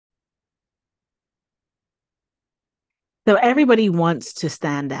So everybody wants to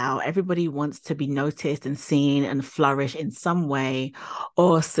stand out. Everybody wants to be noticed and seen and flourish in some way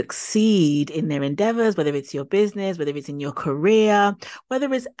or succeed in their endeavors, whether it's your business, whether it's in your career,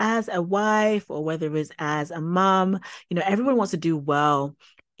 whether it's as a wife or whether it's as a mom. Everyone wants to do well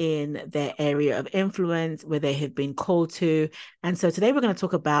in their area of influence where they have been called to. And so today we're going to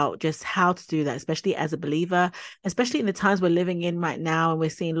talk about just how to do that, especially as a believer, especially in the times we're living in right now. And we're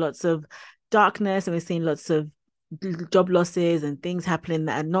seeing lots of darkness and we're seeing lots of job losses and things happening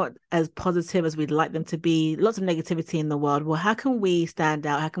that are not as positive as we'd like them to be, lots of negativity in the world. Well, how can we stand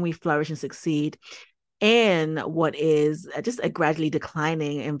out? How can we flourish and succeed in what is just a gradually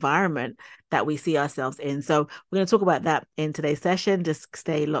declining environment that we see ourselves in? So we're going to talk about that in today's session. Just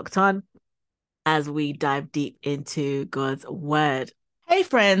stay locked on as we dive deep into God's word. Hey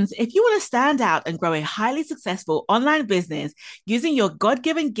friends, if you want to stand out and grow a highly successful online business using your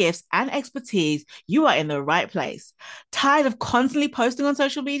God-given gifts and expertise, you are in the right place. Tired of constantly posting on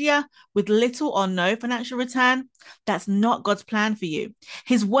social media with little or no financial return? That's not God's plan for you.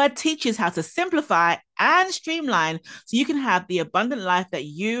 His word teaches how to simplify and streamline so you can have the abundant life that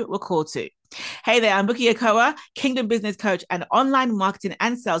you were called to. Hey there, I'm Buki Ekeowa, Kingdom Business Coach and online marketing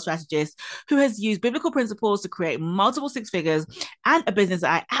and sales strategist who has used biblical principles to create multiple six figures and a business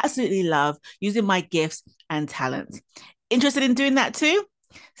that I absolutely love using my gifts and talents. Interested in doing that too?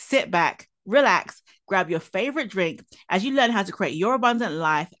 Sit back, relax, grab your favorite drink as you learn how to create your abundant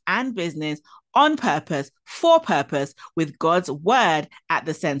life and business on purpose, for purpose, with God's word at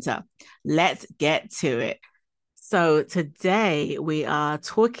the center. Let's get to it. So today we are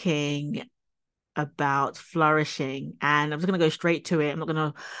talking about flourishing, and I'm just going to go straight to it. I'm not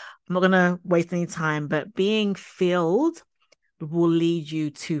going to waste any time, but being filled will lead you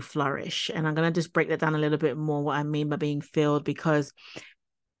to flourish. And I'm going to just break that down a little bit more, what I mean by being filled, because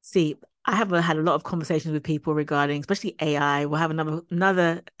see, I have had a lot of conversations with people regarding especially AI. We'll have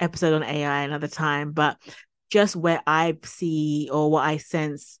another episode on AI another time, but just where I see or what I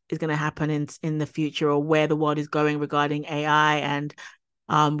sense is going to happen in the future, or where the world is going regarding AI. And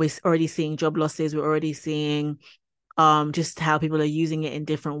we're already seeing job losses. We're already seeing just how people are using it in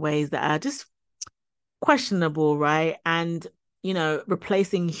different ways that are just questionable, right? And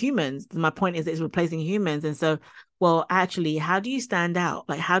replacing humans. My point is, it's replacing humans. And so, well, actually, how do you stand out?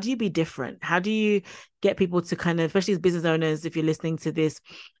 Like, how do you be different? How do you get people to kind of, especially as business owners, if you're listening to this,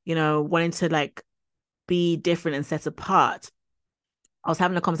 wanting to like be different and set apart? I was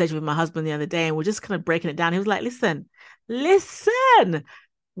having a conversation with my husband the other day, and we're just kind of breaking it down. He was like, listen,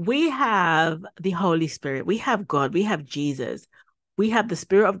 we have the Holy Spirit, we have God, we have Jesus, we have the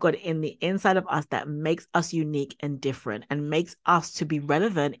Spirit of God in the inside of us that makes us unique and different and makes us to be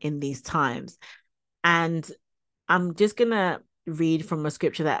relevant in these times. And I'm just gonna read from a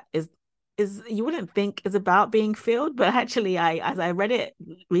scripture that is you wouldn't think is about being filled, but actually, as I read it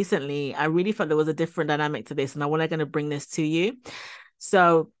recently, I really felt there was a different dynamic to this, and I want to bring this to you.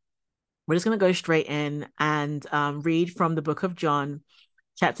 So we're just going to go straight in and read from the book of John,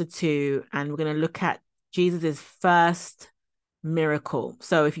 chapter 2, and we're going to look at Jesus's first miracle.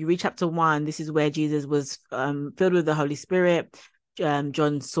 So if you read chapter 1, this is where Jesus was filled with the Holy Spirit.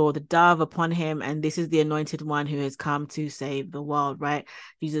 John saw the dove upon him, and this is the anointed one who has come to save the world, right?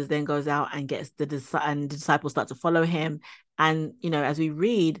 Jesus then goes out and gets the disciples start to follow him. And, as we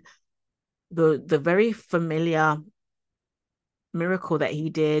read, the very familiar miracle that he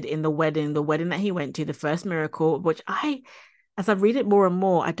did in the wedding that he went to, the first miracle, which as I read it more and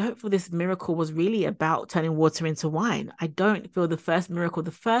more, I don't feel this miracle was really about turning water into wine. I don't feel the first miracle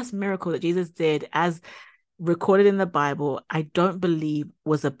that Jesus did, as recorded in the Bible, I don't believe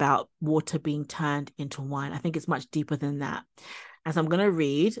was about water being turned into wine. I think it's much deeper than that. As I'm going to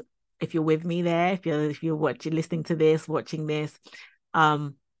read, if you're with me there, if you're watching, listening to this, watching this,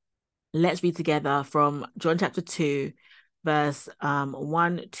 let's read together from John chapter 2, verse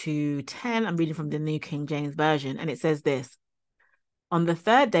 1 to 10. I'm reading from the New King James Version, and it says this. On the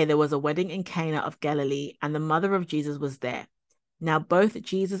third day, there was a wedding in Cana of Galilee, and the mother of Jesus was there. Now, both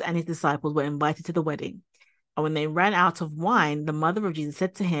Jesus and his disciples were invited to the wedding. And when they ran out of wine, the mother of Jesus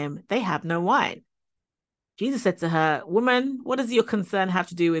said to him, "They have no wine." Jesus said to her, "Woman, what does your concern have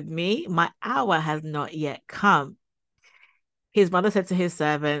to do with me? My hour has not yet come." His mother said to his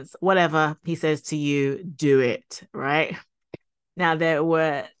servants, "Whatever he says to you, do it," right? Now, there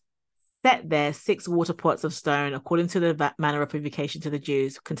were set there 6 water pots of stone, according to the manner of purification to the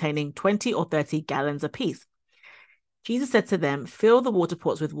Jews, containing 20 or 30 gallons apiece. Jesus said to them, "Fill the water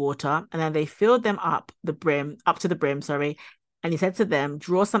pots with water," and then they filled them up to the brim, sorry. And he said to them,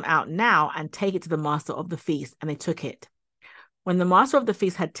 "Draw some out now and take it to the master of the feast." And they took it. When the master of the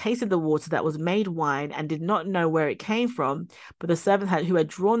feast had tasted the water that was made wine and did not know where it came from, but the servant who had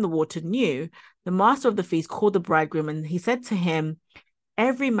drawn the water knew, the master of the feast called the bridegroom, and he said to him,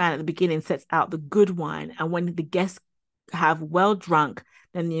 every man at the beginning sets out the good wine, and when the guests have well drunk,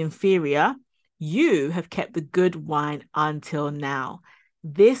 then the inferior. You have kept the good wine until now.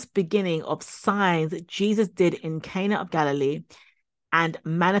 This beginning of signs that Jesus did in Cana of Galilee and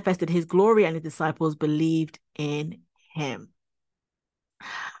manifested his glory, and his disciples believed in him.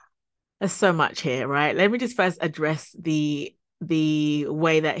 There's so much here, right? Let me just first address the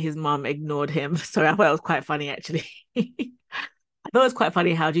way that his mom ignored him. Sorry, I thought it was quite funny actually. I thought it was quite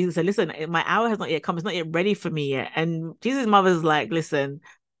funny how Jesus said, listen, my hour has not yet come. It's not yet ready for me yet. And Jesus' mother's like, listen,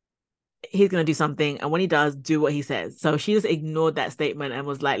 he's going to do something. And when he does, do what he says. So she just ignored that statement and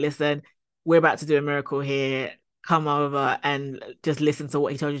was like, listen, we're about to do a miracle here. Come over and just listen to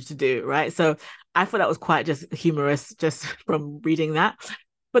what he told you to do. Right. So I thought that was quite just humorous just from reading that.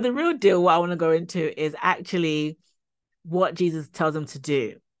 But the real deal, what I want to go into is actually what Jesus tells them to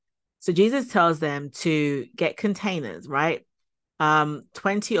do. So Jesus tells them to get containers, right?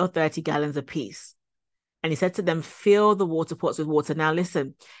 20 or 30 gallons apiece. And he said to them, fill the water pots with water. Now,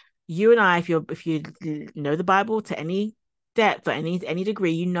 listen, you and I, if you know the Bible to any depth or any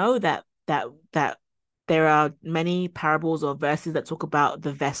degree, you know that there are many parables or verses that talk about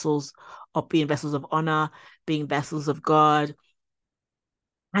the vessels of being vessels of honor, being vessels of God.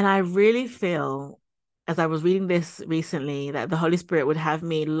 And I really feel, as I was reading this recently, that the Holy Spirit would have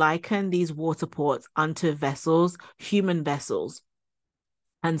me liken these water pots unto vessels, human vessels.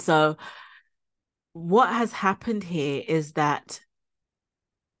 And so what has happened here is that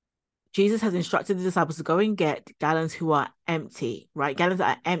Jesus has instructed the disciples to go and get gallons who are empty, right? Gallons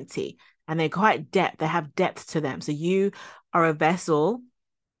that are empty, and they're quite depth. They have depth to them. So you are a vessel,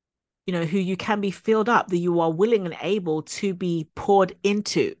 who you can be filled up, that you are willing and able to be poured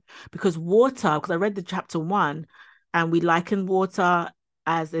into. Because water, because I read the chapter 1, and we liken water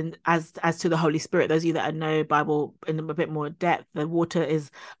as to the Holy Spirit. Those of you that know Bible in a bit more depth, the water is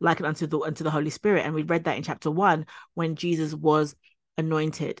likened unto the Holy Spirit. And we read that in chapter 1 when Jesus was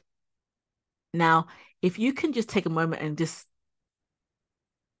anointed. Now, if you can just take a moment and just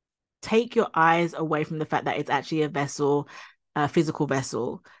take your eyes away from the fact that it's actually a vessel, a physical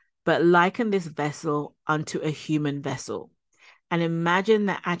vessel, but liken this vessel unto a human vessel. And imagine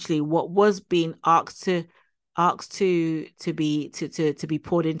that actually what was being asked to be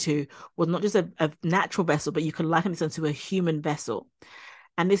poured into was not just a natural vessel, but you can liken this unto a human vessel.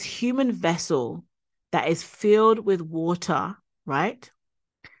 And this human vessel that is filled with water, right?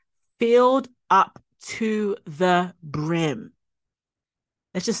 Filled up to the brim.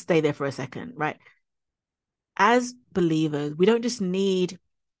 Let's just stay there for a second, right? As believers, we don't just need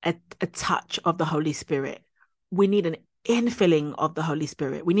a touch of the Holy Spirit. We need an infilling of the Holy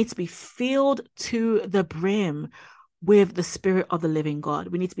Spirit. We need to be filled to the brim with the Spirit of the living God.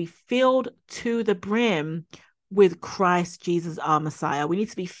 We need to be filled to the brim with Christ Jesus, our Messiah. We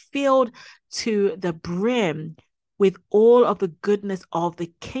need to be filled to the brim with all of the goodness of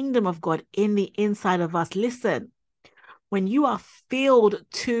the kingdom of God in the inside of us. Listen, when you are filled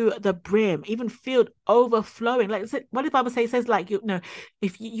to the brim, even filled overflowing, like what did the Bible say? It says, like,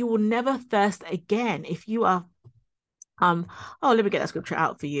 if you will never thirst again. If you are, oh, let me get that scripture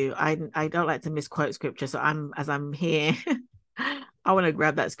out for you. I don't like to misquote scripture, so as I'm here, I want to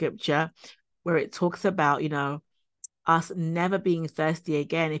grab that scripture where it talks about, us never being thirsty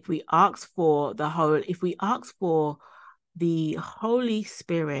again. If we ask for the Holy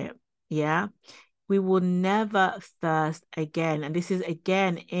Spirit, yeah, we will never thirst again. And this is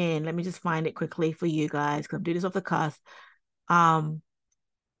again let me just find it quickly for you guys, because I'm doing this off the cuff. Everyone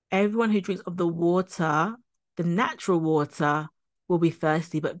who drinks of the water, the natural water, will be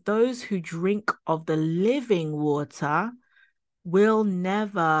thirsty, but those who drink of the living water will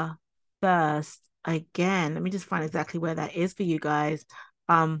never thirst again. Let me just find exactly where that is for you guys.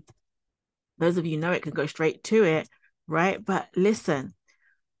 Those of you know it can go straight to it, right? But listen,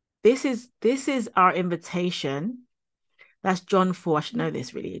 this is our invitation. That's John 4. I should know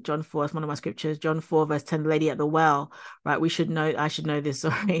this really. John 4 is one of my scriptures. John 4, verse 10, the lady at the well, right? I should know this,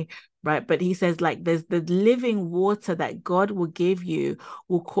 sorry, right? But he says, like, there's the living water that God will give you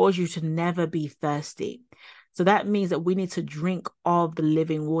will cause you to never be thirsty. So that means that we need to drink of the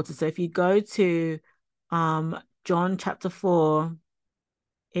living water. So if you go to John chapter 4,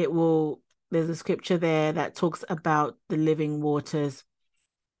 there's a scripture there that talks about the living waters.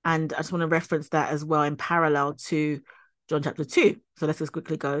 And I just want to reference that as well in parallel to John chapter 2. So let's just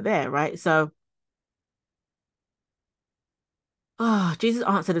quickly go there, right? So, Oh, Jesus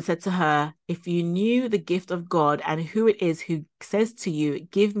answered and said to her, if you knew the gift of God and who it is who says to you,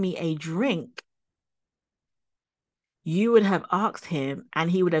 give me a drink, you would have asked him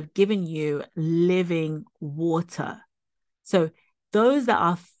and he would have given you living water. So those that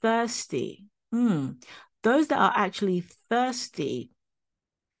are thirsty, those that are actually thirsty,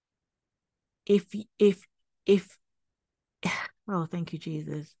 if, if, if, oh, thank you,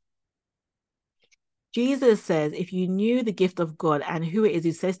 Jesus. Jesus says, if you knew the gift of God and who it is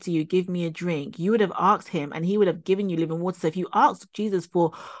who says to you, give me a drink, you would have asked him and he would have given you living water. So if you ask Jesus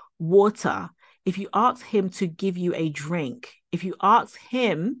for water, if you ask him to give you a drink, if you ask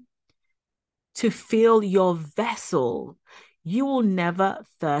him to fill your vessel, you will never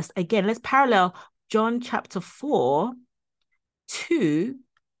thirst again. Let's parallel John chapter 4 to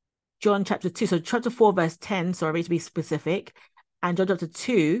John chapter 2. So chapter 4, verse 10, sorry, to be specific, and John chapter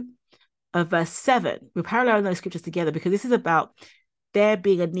 2, verse 7. We're paralleling those scriptures together because this is about there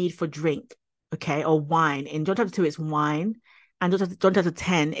being a need for drink, okay, or wine. In John chapter 2, it's wine. And John chapter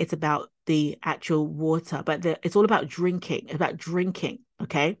 10, it's about the actual water, but it's all about drinking. It's about drinking,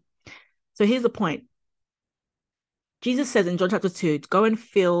 okay? So here's the point. Jesus says in John chapter 2, go and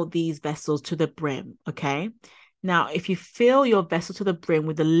fill these vessels to the brim, okay? Now, if you fill your vessel to the brim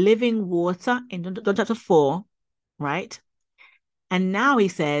with the living water in John chapter 4, right? And now he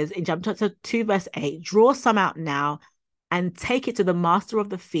says in John chapter 2, verse 8, draw some out now and take it to the master of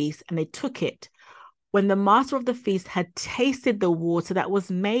the feast. And they took it. When the master of the feast had tasted the water that was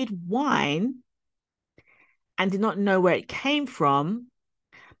made wine and did not know where it came from,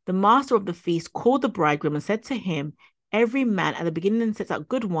 the master of the feast called the bridegroom and said to him, every man at the beginning sets out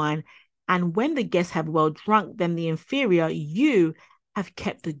good wine, and when the guests have well drunk, then the inferior, you have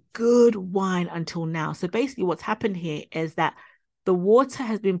kept the good wine until now. So basically what's happened here is that the water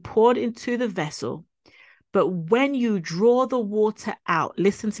has been poured into the vessel, but when you draw the water out,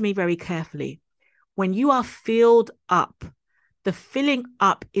 listen to me very carefully. When you are filled up, the filling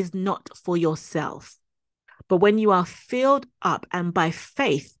up is not for yourself. But when you are filled up and by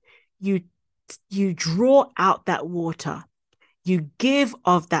faith, you draw out that water, you give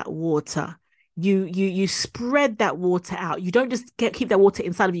of that water, you spread that water out. You don't just keep that water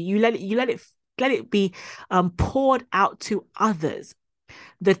inside of you. You let it be poured out to others.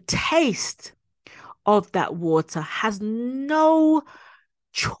 The taste of that water has no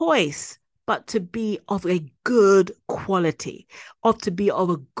choice but to be of a good quality, to be of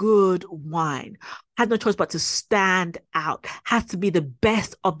a good wine. Has no choice but to stand out, has to be the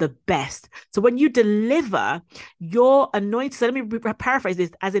best of the best. So when you deliver your anointing, so let me paraphrase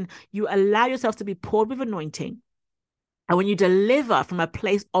this, as in you allow yourself to be poured with anointing. And when you deliver from a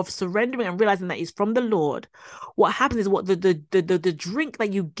place of surrendering and realizing that it's from the Lord, what happens is what the drink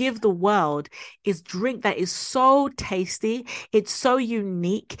that you give the world is drink that is so tasty. It's so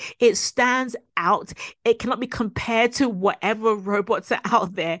unique. It stands out. It cannot be compared to whatever robots are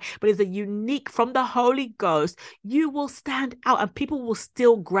out there, but it's a unique from the Holy Ghost. You will stand out and people will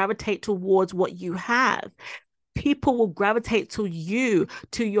still gravitate towards what you have. People will gravitate to you,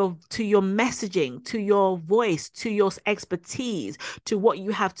 to your messaging, to your voice, to your expertise, to what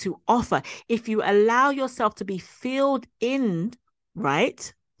you have to offer. If you allow yourself to be filled in,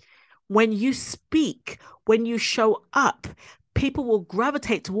 right? When you speak, when you show up, people will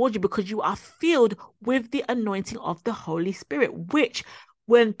gravitate towards you because you are filled with the anointing of the Holy Spirit, which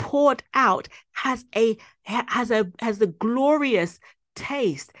when poured out has a glorious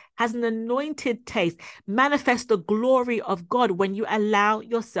taste, has an anointed taste, manifests the glory of God when you allow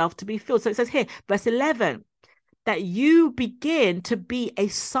yourself to be filled. So it says here, verse 11, that you begin to be a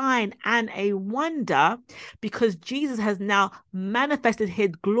sign and a wonder because Jesus has now manifested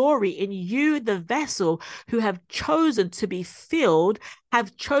his glory in you, the vessel who have chosen to be filled,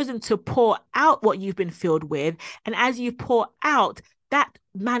 have chosen to pour out what you've been filled with. And as you pour out, that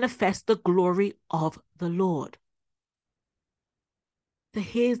manifests the glory of the Lord. So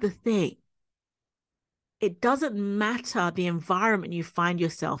here's the thing. It doesn't matter the environment you find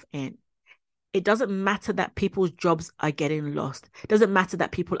yourself in. It doesn't matter that people's jobs are getting lost. It doesn't matter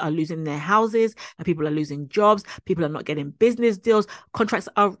that people are losing their houses, and people are losing jobs, people are not getting business deals, contracts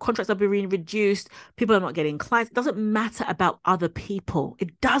are being reduced, people are not getting clients. It doesn't matter about other people.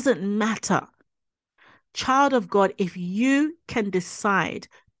 It doesn't matter. Child of God, if you can decide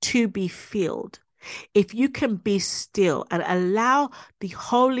to be filled, if you can be still and allow the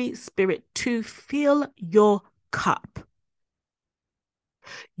Holy Spirit to fill your cup,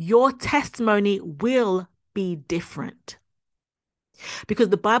 your testimony will be different. Because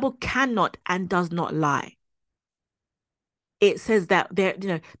the Bible cannot and does not lie. It says that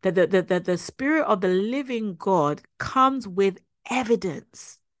the Spirit of the living God comes with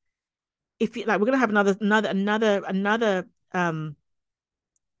evidence. If you like, we're gonna have another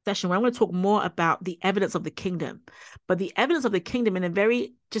session where I'm going to talk more about the evidence of the kingdom, but the evidence of the kingdom in a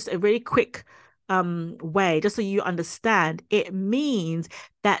very quick way, just so you understand, it means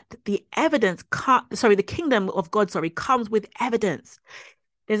that the the kingdom of God, comes with evidence.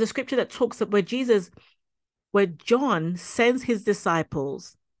 There's a scripture that talks about where John sends his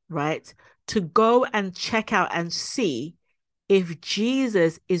disciples, right, to go and check out and see if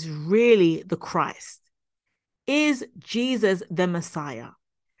Jesus is really the Christ. Is Jesus the Messiah?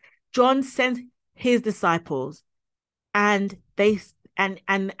 John sent his disciples, and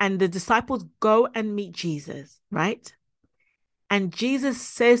the disciples go and meet Jesus, right? And Jesus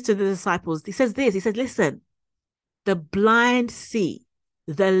says to the disciples, he says, listen, the blind see,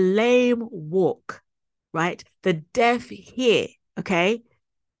 the lame walk, right? The deaf hear, okay?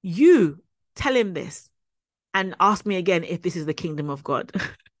 You tell him this and ask me again if this is the kingdom of God.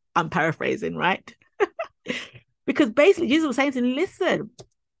 I'm paraphrasing, right? Because basically Jesus was saying to him, listen,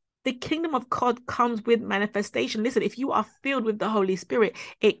 the kingdom of God comes with manifestation. Listen, if you are filled with the Holy Spirit,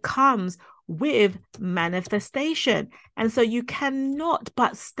 it comes with manifestation. And so you cannot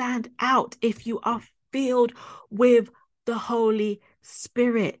but stand out if you are filled with the Holy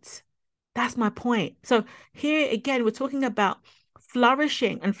Spirit. That's my point. So here again, we're talking about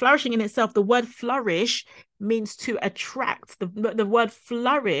flourishing, and flourishing in itself. The word flourish means to attract. The word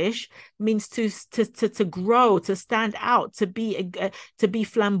flourish means to grow, to stand out, to be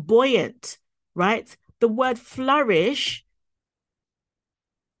flamboyant, right? The word flourish.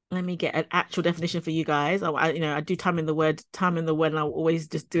 Let me get an actual definition for you guys. I do time in the word, and I'll always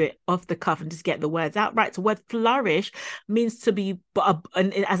just do it off the cuff and just get the words out. Right. So word flourish means to be,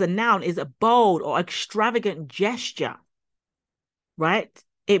 as a noun, is a bold or extravagant gesture. Right?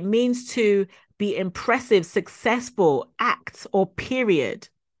 It means to be impressive, successful, act, or period.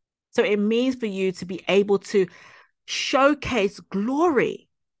 So it means for you to be able to showcase glory,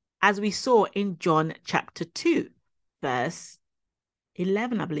 as we saw in John chapter 2, verse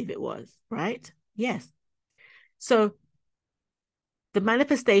 11, I believe it was, right? Yes. So the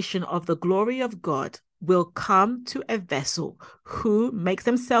manifestation of the glory of God will come to a vessel who makes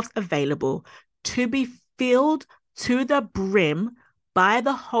themselves available to be filled to the brim by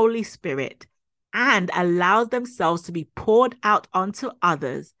the Holy Spirit and allows themselves to be poured out onto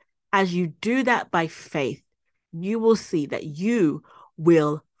others. As you do that by faith, you will see that you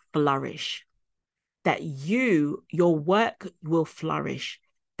will flourish, that your work will flourish.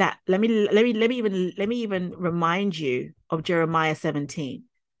 That let me even remind you of Jeremiah 17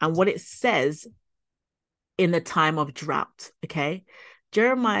 and what it says in the time of drought. Okay.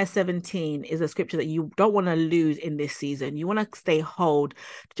 Jeremiah 17 is a scripture that you don't want to lose in this season. You want to stay hold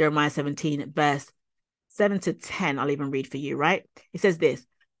to Jeremiah 17, verse 7 to 10. I'll even read for you, right? It says this: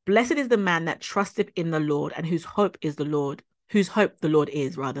 blessed is the man that trusteth in the Lord and whose hope the Lord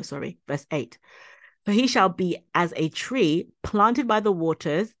is, rather, sorry. Verse 8. For he shall be as a tree planted by the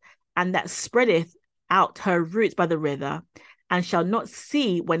waters, and that spreadeth out her roots by the river, and shall not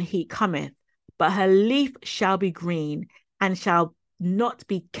see when heat cometh, but her leaf shall be green, and shall not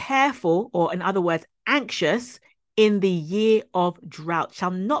be careful, or in other words, anxious in the year of drought,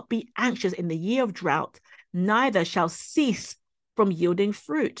 shall not be anxious in the year of drought, neither shall cease from yielding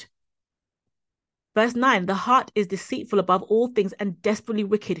fruit. Verse 9, the heart is deceitful above all things and desperately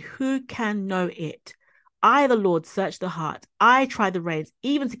wicked. Who can know it? I, the Lord, search the heart. I try the reins,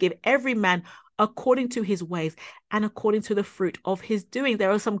 even to give every man according to his ways and according to the fruit of his doing.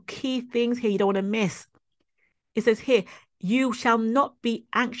 There are some key things here you don't want to miss. It says here, you shall not be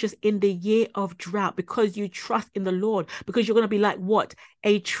anxious in the year of drought, because you trust in the Lord, because you're going to be like what?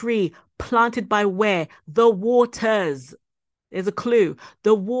 A tree planted by where? The waters. There's a clue.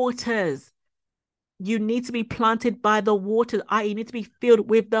 The waters. You need to be planted by the waters. You need to be filled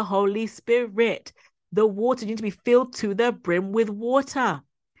with the Holy Spirit. The water, you need to be filled to the brim with water.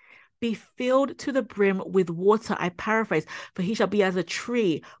 Be filled to the brim with water. I paraphrase. For he shall be as a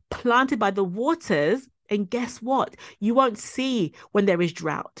tree planted by the waters. And guess what? You won't see when there is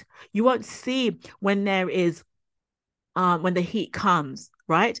drought. You won't see when there is, when the heat comes,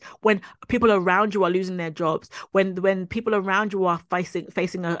 right? When people around you are losing their jobs, when people around you are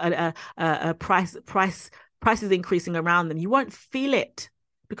facing a prices increasing around them, you won't feel it,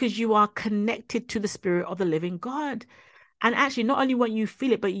 because you are connected to the Spirit of the living God. And actually, not only won't you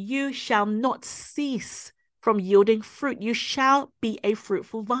feel it, but you shall not cease from yielding fruit. You shall be a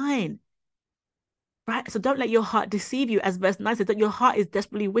fruitful vine. Right? So don't let your heart deceive you, as verse 9 says, that your heart is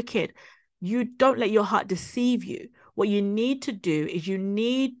desperately wicked. You don't let your heart deceive you. What you need to do is you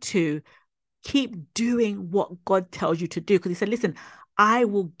need to Keep doing what God tells you to do. Because he said, listen, I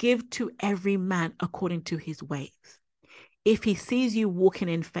will give to every man according to his ways. If he sees you walking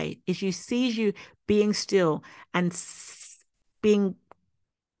in faith, if he sees you being still and being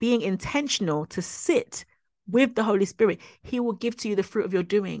intentional to sit with the Holy Spirit, he will give to you the fruit of your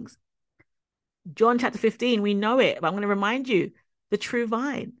doings. John chapter 15, we know it, but I'm going to remind you, the true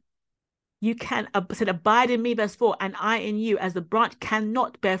vine. You can said, abide in me, verse 4, and I in you, as the branch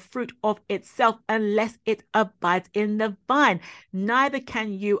cannot bear fruit of itself unless it abides in the vine. Neither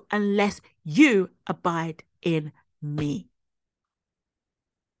can you unless you abide in me.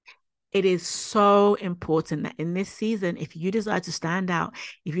 It is so important that in this season, if you desire to stand out,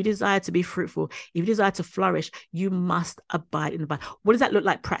 if you desire to be fruitful, if you desire to flourish, you must abide in the vine. What does that look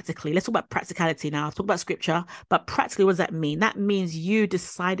like practically? Let's talk about practicality now. I've talked about scripture, but practically, what does that mean? That means you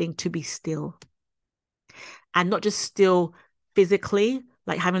deciding to be still, and not just still physically,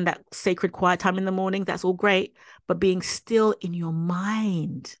 like having that sacred quiet time in the morning. That's all great, but being still in your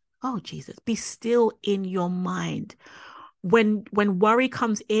mind. Oh, Jesus, be still in your mind. When worry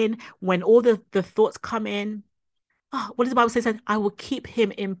comes in, when all the thoughts come in, what does the Bible say? It says, I will keep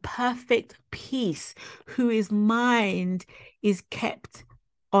him in perfect peace, whose mind is kept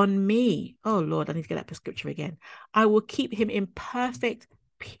on me. Oh Lord, I need to get that scripture again. I will keep him in perfect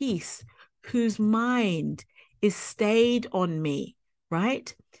peace, whose mind is stayed on me,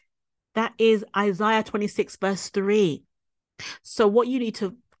 right? That is Isaiah 26, verse 3. So what you need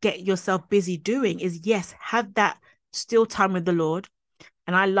to get yourself busy doing is, yes, have that still time with the Lord.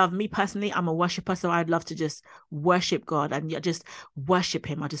 And I love, me personally, I'm a worshiper, so I'd love to just worship God and just worship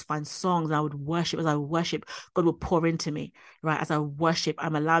him. I just find songs and I would worship. As I worship, God will pour into me, right? As I worship,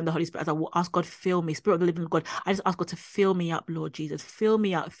 I'm allowing the Holy Spirit, as I will ask God, fill me, Spirit of the living God. I just ask God to fill me up, Lord Jesus. Fill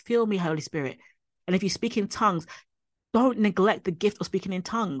me up, fill me, Holy Spirit. And if you speak in tongues, don't neglect the gift of speaking in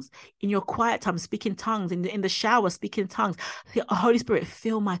tongues. In your quiet time, speak in tongues. In the shower, speak in tongues. Holy Spirit,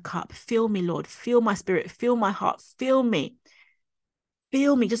 fill my cup. Fill me, Lord. Fill my spirit. Fill my heart. Fill me.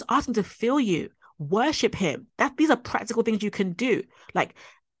 Fill me. Just ask him to fill you. Worship him. These are practical things you can do. Like,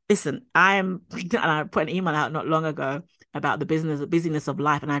 listen, and I put an email out not long ago about the busyness of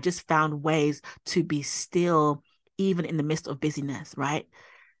life. And I just found ways to be still, even in the midst of busyness, right?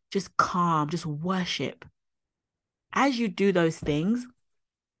 Just calm, just worship. As you do those things,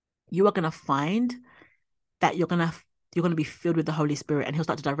 you are going to find that you're going to be filled with the Holy Spirit, and he'll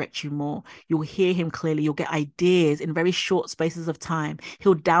start to direct you more. You'll hear him clearly. You'll get ideas in very short spaces of time.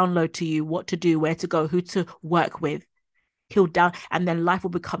 He'll download to you what to do, where to go, who to work with. And then life will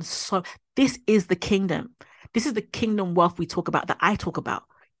become so. This is the kingdom. This is the kingdom wealth we talk about, that I talk about.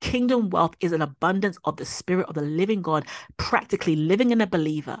 Kingdom wealth is an abundance of the Spirit of the living God, practically living in a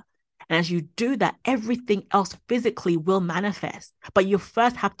believer. And as you do that, everything else physically will manifest. But you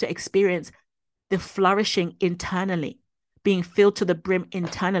first have to experience the flourishing internally, being filled to the brim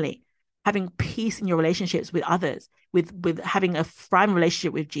internally, having peace in your relationships with others, with having a thriving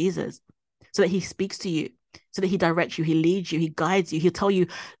relationship with Jesus, so that he speaks to you, so that he directs you, he leads you, he guides you. He'll tell you,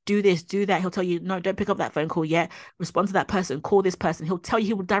 do this, do that. He'll tell you, no, don't pick up that phone call yet. Respond to that person, call this person. He'll tell you,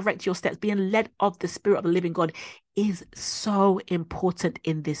 he will direct your steps. Being led of the Spirit of the living God is so important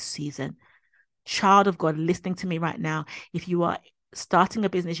in this season. Child of God, listening to me right now, if you are starting a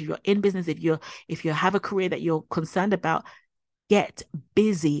business, if you're in business, if you have a career that you're concerned about, get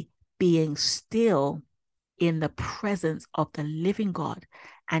busy being still in the presence of the living God,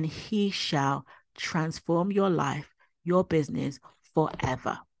 and he shall transform your life, your business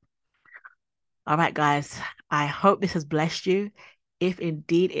forever. All right, guys, I hope this has blessed you. If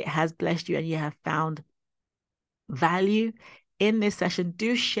indeed it has blessed you and you have found value in this session,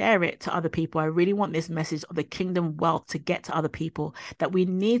 do share it to other people. I really want this message of the kingdom wealth to get to other people, that we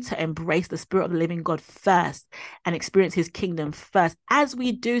need to embrace the Spirit of the living God first and experience his kingdom first. As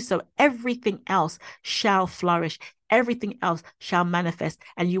we do so, everything else shall flourish. Everything else shall manifest,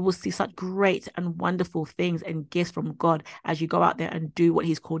 and you will see such great and wonderful things and gifts from God as you go out there and do what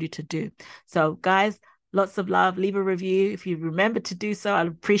he's called you to do. So, guys, lots of love. Leave a review if you remember to do so. I'll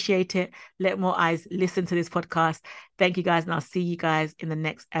appreciate it. Let more eyes listen to this podcast. Thank you, guys, and I'll see you guys in the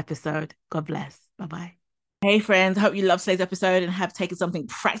next episode. God bless. Bye-bye. Hey friends, I hope you loved today's episode and have taken something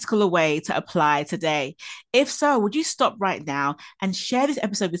practical away to apply today. If so, would you stop right now and share this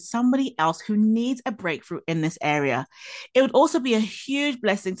episode with somebody else who needs a breakthrough in this area? It would also be a huge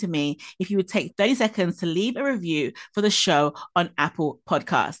blessing to me if you would take 30 seconds to leave a review for the show on Apple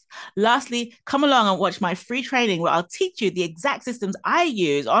Podcasts. Lastly, come along and watch my free training where I'll teach you the exact systems I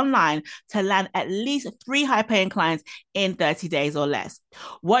use online to land at least 3 high-paying clients in 30 days or less.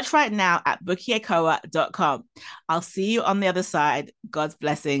 Watch right now at bukiekowa.com. I'll see you on the other side. God's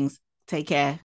blessings. Take care.